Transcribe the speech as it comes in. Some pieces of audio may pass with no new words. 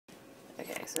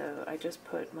Okay, so I just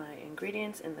put my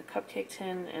ingredients in the cupcake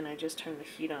tin and I just turned the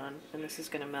heat on, and this is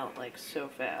going to melt like so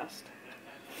fast.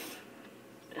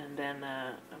 And then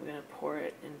I'm going to pour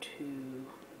it into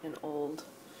an old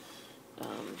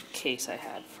case I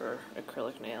had for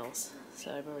acrylic nails.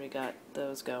 So I've already got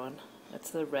those going. That's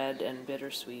the red and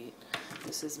bittersweet.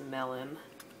 This is melon.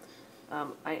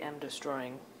 I am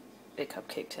destroying a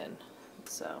cupcake tin,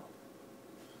 so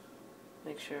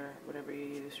make sure whatever you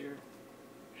use you're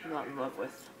not in love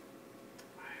with.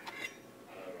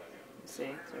 See,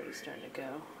 it's already starting to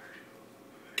go.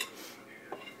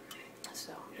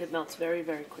 So it melts very,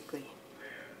 very quickly.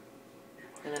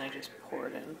 And then I just pour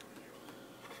it in.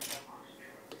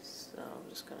 So I'm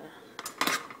just gonna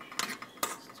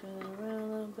stir it around a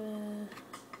little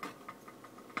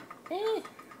bit.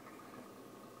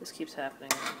 This keeps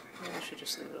happening. Maybe I should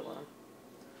just leave it alone.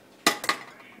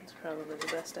 That's probably the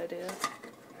best idea.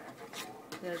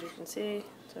 And as you can see,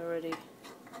 it's already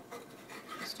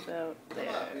just about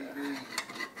there.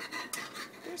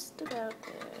 Just about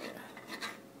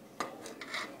there.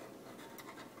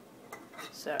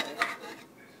 Sorry.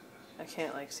 I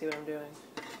can't see what I'm doing.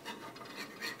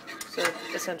 So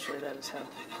essentially that is how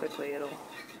quickly it'll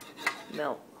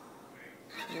melt.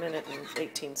 A minute and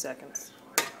 18 seconds.